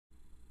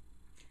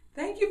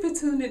Thank you for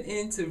tuning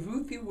in to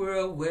Ruthie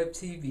World Web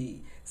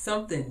TV,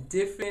 something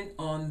different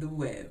on the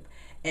web.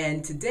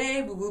 And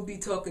today we will be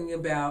talking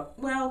about,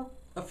 well,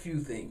 a few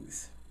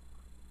things.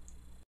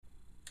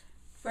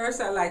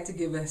 First, I'd like to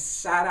give a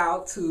shout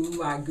out to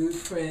my good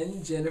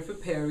friend Jennifer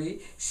Perry.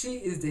 She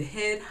is the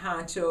head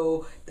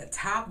honcho, the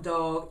top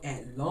dog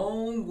at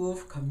Lone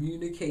Wolf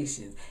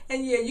Communications.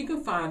 And yeah, you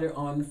can find her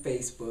on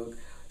Facebook.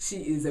 She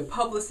is a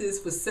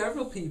publicist for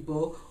several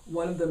people.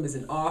 One of them is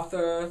an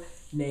author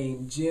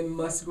named Jim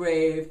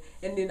Musgrave,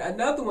 and then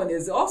another one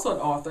is also an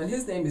author, and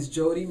his name is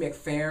Jody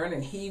McFerrin,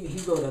 and he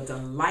wrote a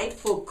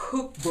delightful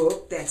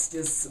cookbook that's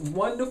just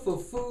wonderful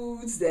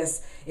foods.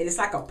 And it's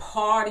like a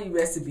party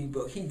recipe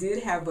book. He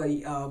did have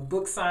a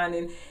book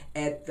signing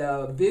at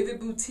the Vivid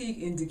Boutique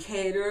in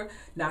Decatur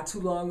not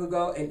too long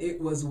ago, and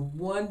it was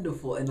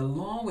wonderful. And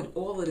along with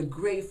all of the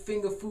great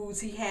finger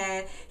foods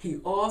he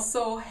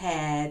also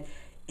had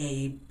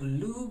a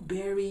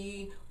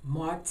blueberry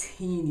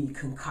martini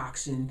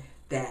concoction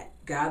that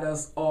got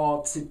us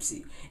all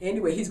tipsy.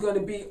 Anyway, he's going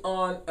to be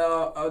on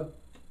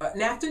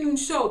an afternoon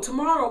show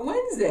tomorrow,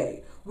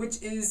 Wednesday,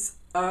 which is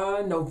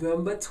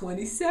November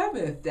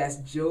 27th. That's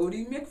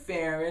Jody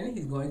McFerrin.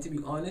 He's going to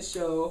be on the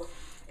show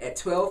at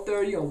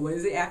 12:30 on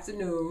Wednesday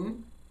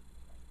afternoon.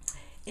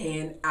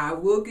 And I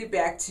will get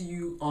back to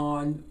you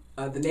on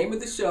the name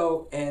of the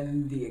show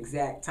and the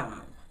exact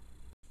time.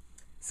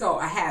 So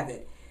I have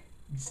it.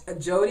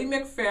 Jody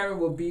McFerrin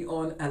will be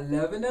on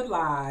 11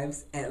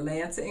 Alive's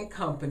Atlanta and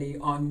Company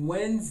on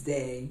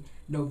Wednesday,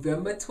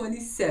 November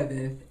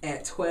 27th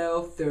at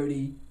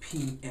 12:30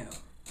 p.m.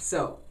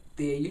 So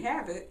there you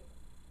have it.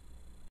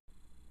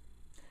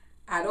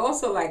 I'd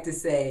also like to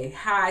say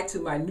hi to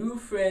my new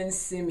friend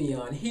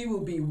Simeon. He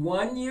will be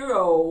 1 year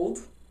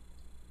old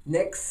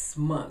next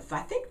month. I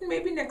think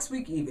maybe next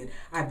week even.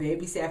 I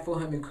babysat for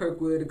him in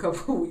Kirkwood a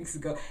couple of weeks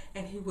ago,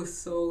 and he was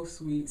so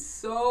sweet,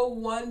 so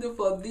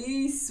wonderful.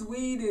 The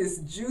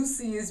sweetest,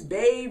 juiciest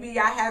baby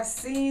I have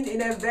seen in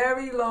a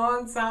very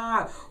long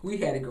time. We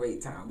had a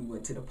great time. We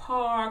went to the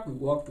park, we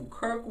walked through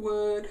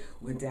Kirkwood,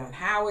 went down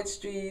Howard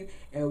Street,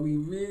 and we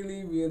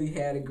really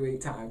had a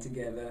great time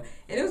together.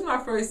 And it was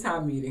my first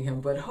time meeting him,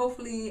 but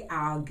hopefully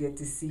I'll get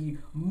to see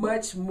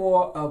much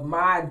more of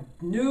my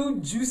new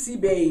juicy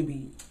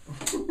baby.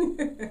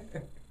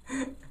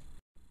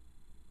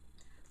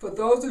 For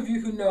those of you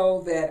who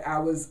know that I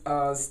was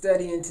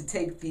studying to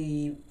take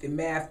the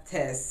math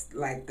test,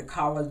 like the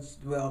college,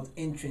 well,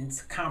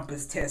 entrance,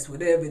 compass test,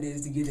 whatever it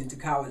is to get into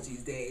college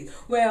these days.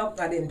 Well,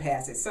 I didn't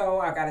pass it, so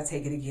I got to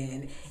take it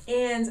again.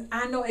 And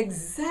I know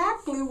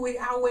exactly where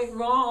I went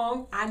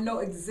wrong. I know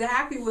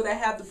exactly what I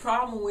have the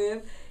problem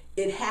with.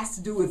 It has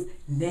to do with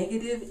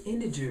negative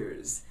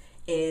integers.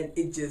 And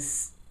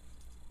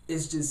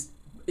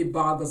it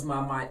boggles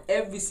my mind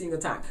every single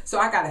time. So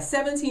I got a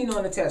 17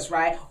 on the test,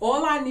 right?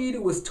 All I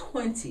needed was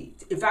 20.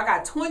 If I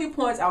got 20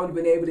 points, I would have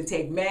been able to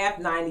take math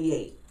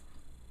 98.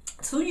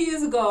 2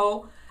 years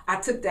ago, I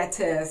took that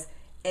test,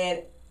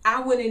 and I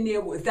went in there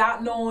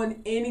without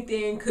knowing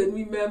anything, couldn't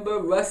remember,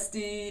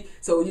 rusty.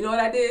 So you know what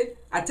I did?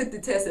 I took the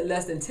test in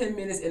less than 10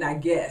 minutes, and I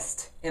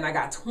guessed, and I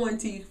got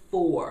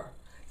 24.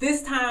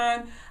 This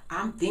time,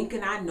 I'm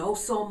thinking I know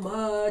so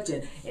much,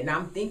 and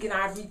I'm thinking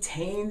I've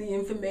retained the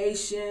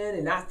information,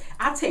 and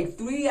I take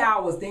 3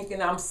 hours thinking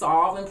I'm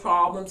solving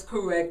problems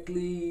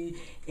correctly,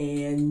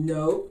 and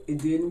nope, it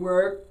didn't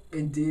work.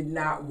 It did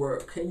not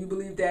work. Can you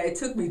believe that? It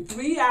took me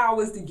 3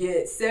 hours to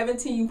get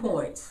 17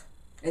 points.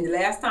 And the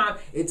last time,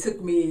 it took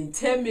me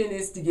 10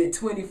 minutes to get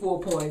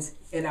 24 points,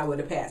 and I would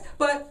have passed.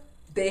 But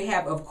they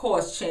have, of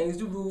course, changed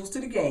the rules to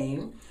the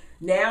game.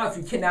 Now, if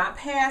you cannot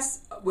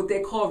pass what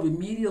they call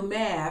remedial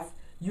math,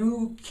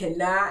 you're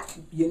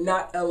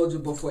not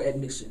eligible for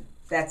admission.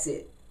 That's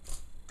it.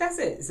 That's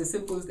it. It's as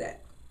simple as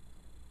that.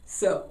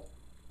 So,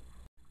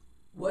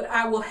 what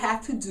I will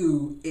have to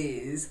do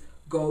is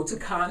go to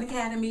Khan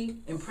Academy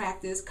and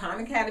practice. Khan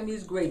Academy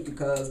is great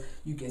because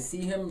you can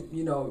see him,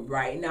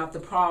 writing out the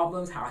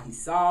problems, how he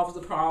solves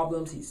the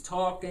problems, he's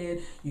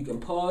talking. You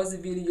can pause the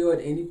video at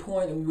any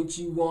point in which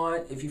you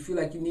want, if you feel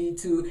like you need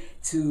to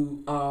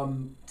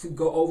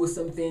go over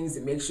some things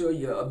and make sure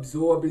you're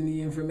absorbing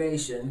the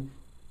information.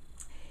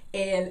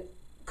 And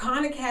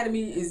Khan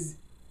Academy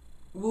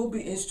will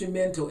be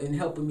instrumental in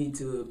helping me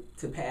to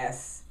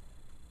pass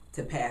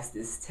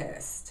this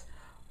test.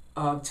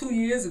 2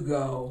 years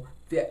ago,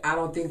 I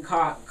don't think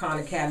Khan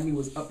Academy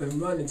was up and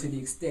running to the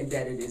extent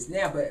that it is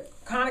now. But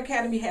Khan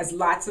Academy has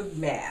lots of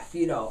math.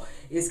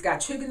 It's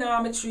got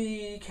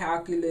trigonometry,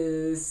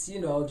 calculus,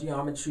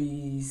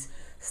 geometries,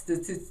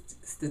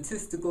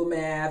 statistical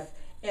math,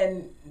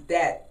 and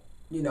that,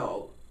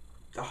 the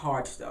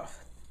hard stuff.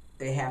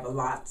 They have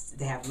lots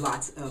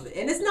of it.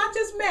 And it's not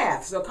just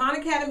math. So Khan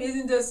Academy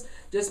isn't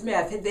just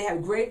math. They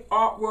have great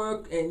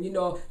artwork, and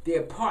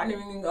they're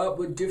partnering up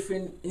with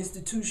different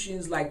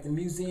institutions like the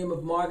Museum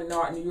of Modern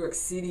Art in New York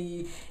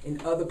City and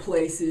other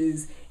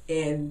places.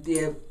 And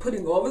they're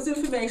putting all this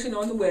information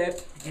on the web,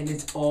 and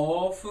it's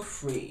all for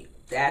free.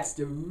 That's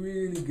the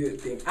really good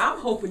thing. I'm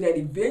hoping that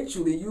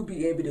eventually you'll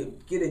be able to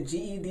get a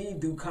GED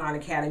through Khan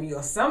Academy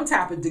or some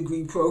type of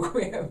degree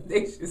program.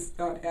 They should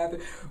start having.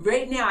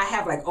 Right now, I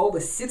have like over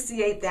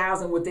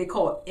 68,000 what they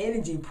call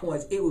energy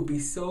points. It would be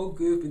so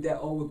good if that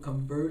all would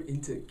convert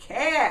into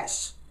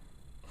cash.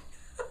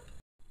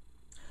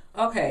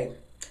 Okay,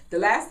 the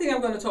last thing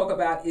I'm going to talk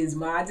about is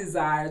my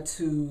desire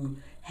to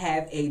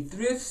have a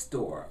thrift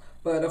store.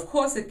 But of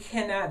course, it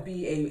cannot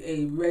be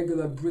a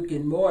regular brick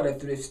and mortar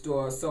thrift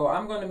store. So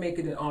I'm going to make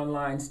it an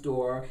online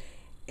store,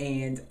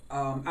 and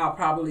I'll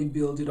probably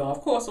build it on,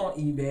 of course, on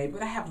eBay.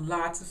 But I have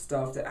lots of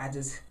stuff that I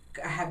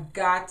have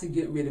got to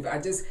get rid of.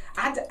 I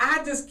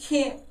just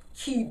can't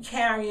keep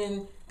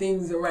carrying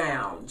things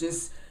around.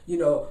 Just,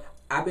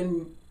 I've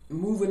been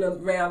moving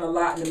around a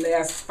lot in the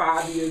last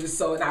 5 years or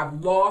so, and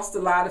I've lost a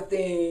lot of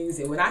things.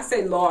 And when I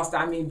say lost,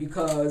 I mean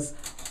because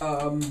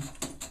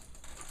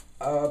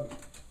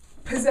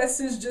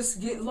possessions just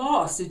get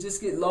lost. They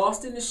just get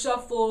lost in the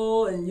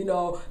shuffle, and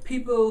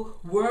people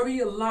worry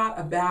a lot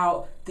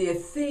about their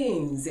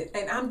things,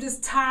 and I'm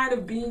just tired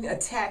of being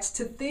attached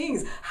to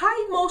things.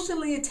 How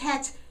emotionally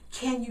attached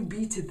can you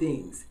be to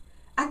things?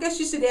 I guess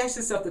you should ask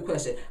yourself the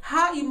question,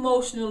 how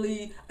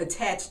emotionally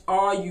attached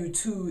are you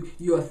to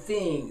your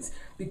things?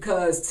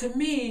 Because to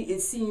me,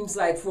 it seems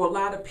like for a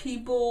lot of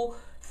people,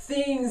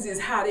 things is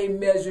how they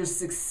measure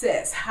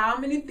success. How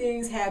many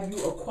things have you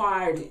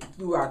acquired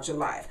throughout your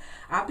life?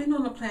 I've been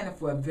on the planet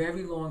for a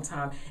very long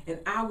time, and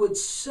I would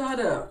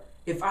shudder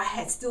if I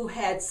had still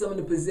had some of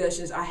the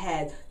possessions I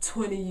had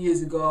 20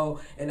 years ago,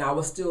 and I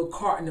was still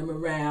carting them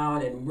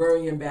around and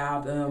worrying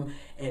about them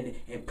and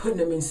putting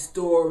them in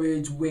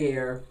storage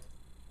where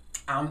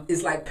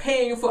it's like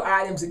paying for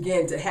items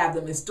again to have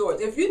them in storage.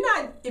 If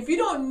you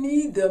don't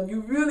need them,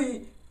 you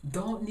really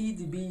don't need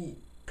to be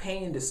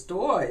paying to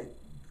store it,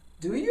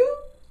 do you?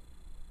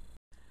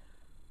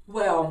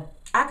 Well,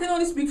 I can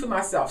only speak for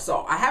myself.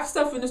 So I have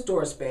stuff in the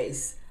storage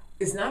space.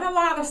 It's not a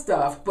lot of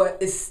stuff, but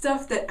it's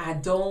stuff that I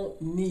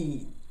don't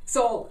need.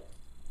 So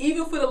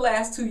even for the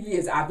last 2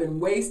 years, I've been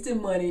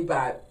wasting money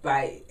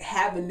by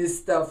having this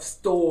stuff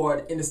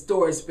stored in the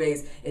storage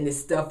space, and it's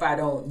stuff I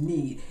don't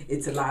need.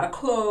 It's a lot of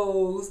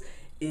clothes.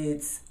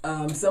 It's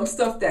some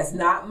stuff that's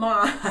not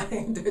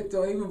mine, that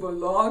don't even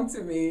belong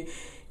to me.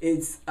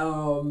 It's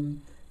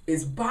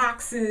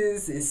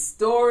boxes, it's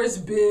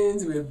storage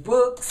bins with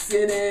books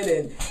in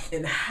it,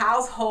 and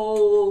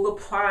household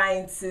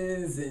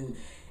appliances, and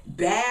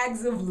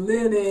bags of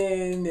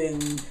linen,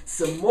 and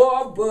some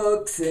more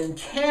books and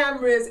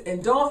cameras.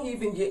 And don't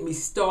even get me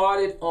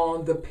started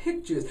on the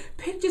pictures.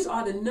 Pictures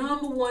are the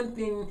number one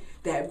thing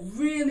that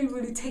really,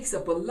 really takes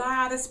up a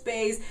lot of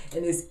space,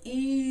 and it's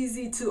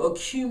easy to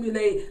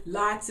accumulate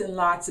lots and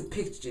lots of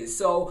pictures.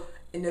 So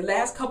in the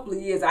last couple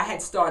of years, I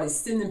had started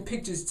sending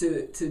pictures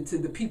to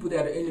the people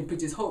that are in the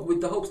pictures with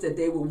the hopes that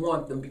they would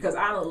want them, because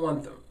I don't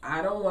want them.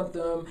 I don't want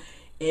them,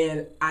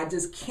 and I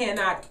just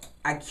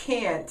I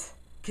can't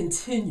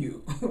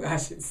continue, I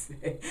should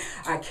say.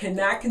 I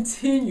cannot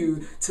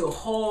continue to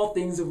haul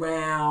things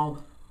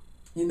around,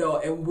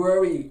 and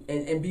worry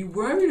and be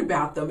worried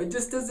about them. It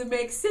just doesn't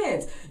make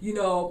sense.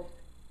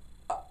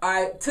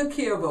 I took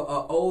care of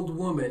an old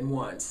woman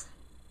once.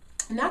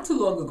 Not too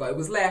long ago. It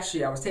was last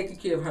year. I was taking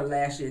care of her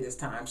last year this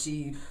time.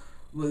 She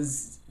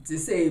was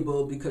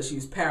disabled because she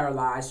was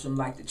paralyzed from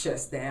like the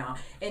chest down.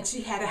 And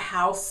she had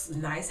a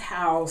nice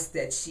house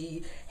that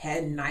she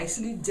had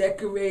nicely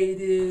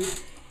decorated.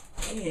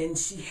 And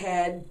she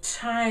had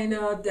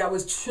china that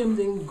was trimmed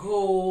in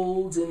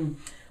gold, and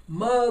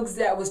mugs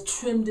that was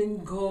trimmed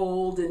in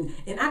gold.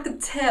 And I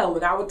could tell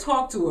when I would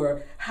talk to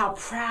her how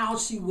proud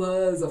she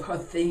was of her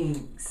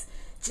things.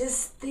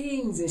 Just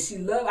things.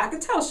 And I could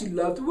tell she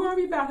loved to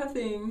worry about her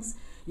things.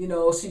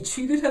 She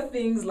treated her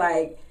things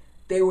like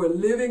they were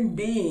living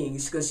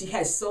beings, because she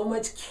had so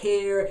much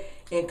care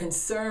and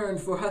concern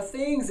for her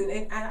things.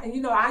 And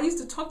I used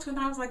to talk to her, and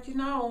I was like,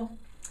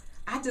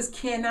 I just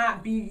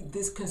cannot be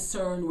this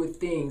concerned with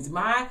things.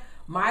 My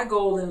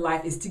goal in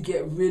life is to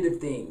get rid of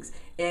things.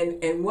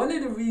 And one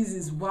of the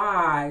reasons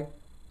why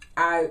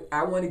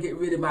I want to get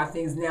rid of my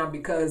things now,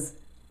 because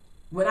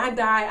when I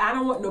die, I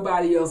don't want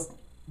nobody else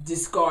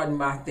discarding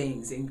my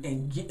things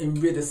and getting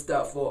rid of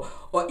stuff, or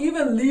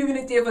even leaving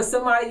it there for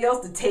somebody else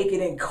to take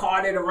it and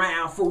cart it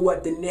around for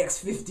the next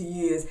 50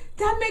 years.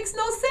 That makes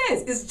no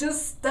sense. It's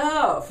just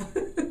stuff.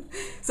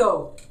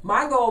 So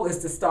my goal is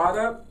to start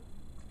up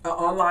an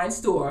online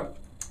store,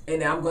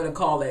 and I'm going to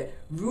call it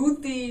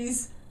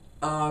Ruthie's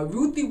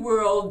Ruthie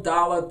World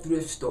Dollar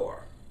Thrift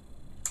Store.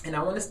 And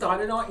I want to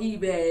start it on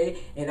eBay,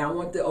 and I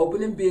want the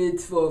opening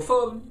bids for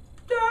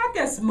I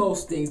guess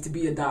most things to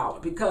be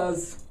 $1,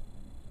 because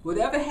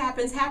whatever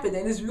happens, happens,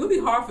 and it's really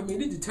hard for me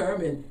to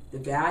determine the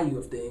value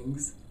of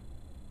things.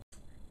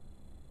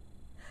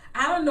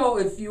 I don't know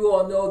if you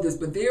all know this,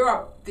 but there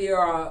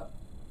are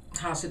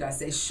how should I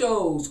say,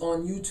 shows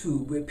on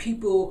YouTube where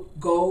people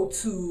go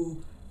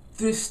to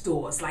thrift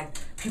stores. Like,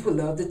 people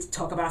love to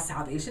talk about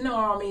Salvation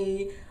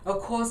Army, of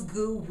course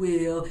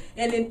Goodwill,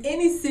 and in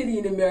any city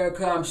in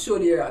America, I'm sure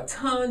there are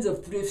tons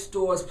of thrift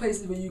stores,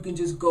 places where you can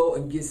just go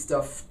and get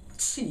stuff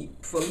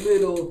cheap for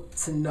little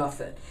to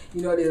nothing.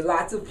 You know, there's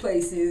lots of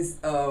places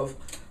of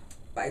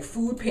like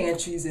food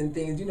pantries and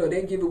things. You know,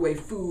 they give away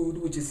food,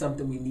 which is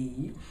something we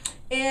need.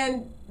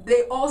 And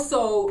they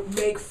also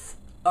make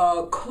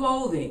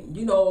clothing,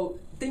 you know,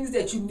 things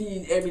that you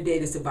need every day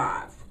to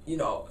survive. You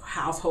know,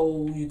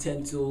 household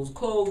utensils,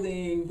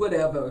 clothing,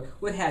 whatever,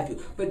 what have you.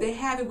 But they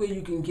have it where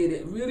you can get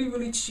it really,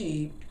 really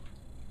cheap,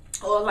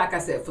 or like I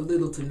said, for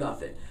little to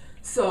nothing.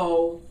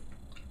 So,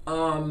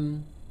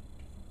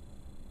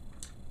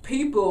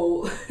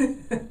 people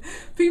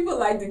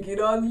like to get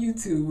on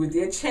YouTube with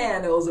their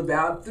channels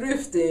about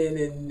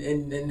thrifting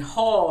and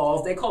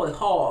hauls. They call it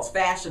hauls,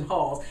 fashion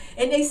hauls.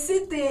 And they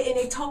sit there and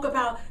they talk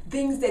about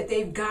things that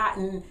they've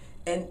gotten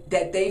and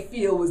that they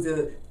feel was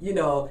the, you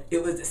know,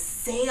 it was the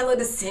sale of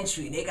the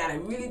century. They got a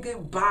really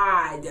good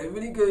buy, a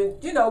really good,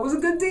 you know, it was a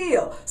good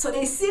deal. So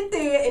they sit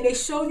there and they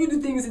show you the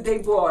things that they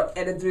bought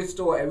at a thrift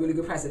store at really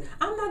good prices.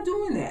 I'm not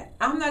doing that.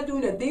 I'm not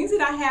doing that. Things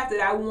that I have, that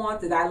I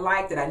want, that I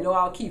like, that I know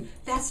I'll keep,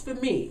 that's for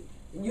me.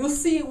 You'll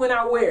see it when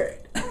I wear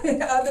it.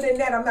 Other than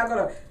that, I'm not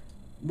going to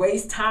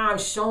waste time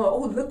showing,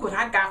 oh, look what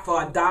I got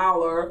for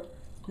 $1.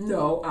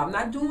 No, I'm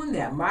not doing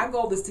that. My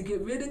goal is to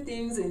get rid of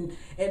things, and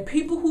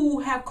people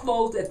who have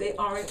clothes that they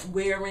aren't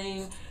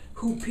wearing,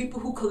 people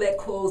who collect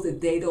clothes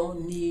that they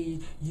don't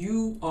need,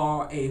 you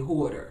are a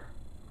hoarder.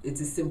 It's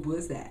as simple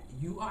as that.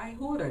 You are a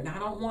hoarder, and I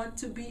don't want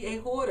to be a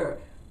hoarder.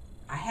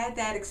 I had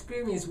that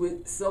experience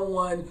with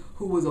someone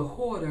who was a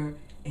hoarder,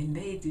 and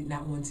they did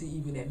not want to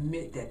even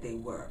admit that they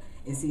were.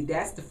 And see,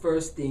 that's the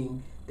first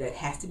thing that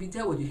has to be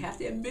dealt with. You have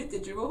to admit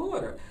that you're a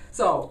hoarder.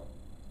 So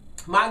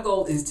my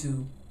goal is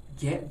to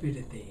get rid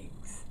of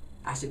things.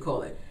 I should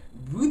call it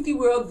Ruthie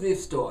World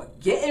Thrift Store.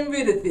 Getting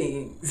rid of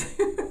things.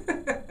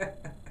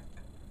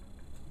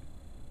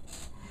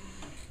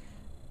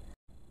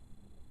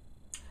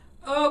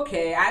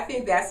 Okay, I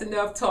think that's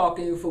enough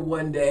talking for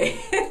one day.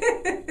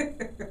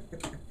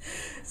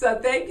 So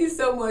thank you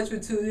so much for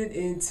tuning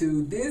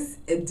into this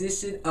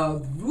edition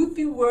of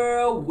Ruthie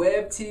World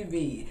Web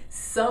TV.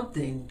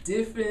 Something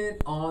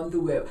different on the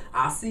web.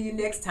 I'll see you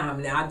next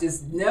time. Now, I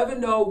just never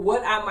know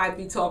what I might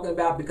be talking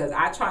about because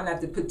I try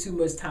not to put too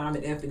much time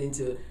and effort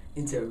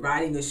into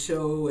writing a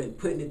show and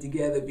putting it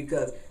together,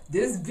 because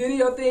this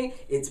video thing,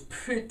 it's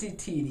pretty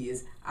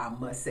tedious, I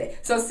must say.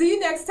 So see you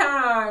next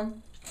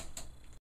time.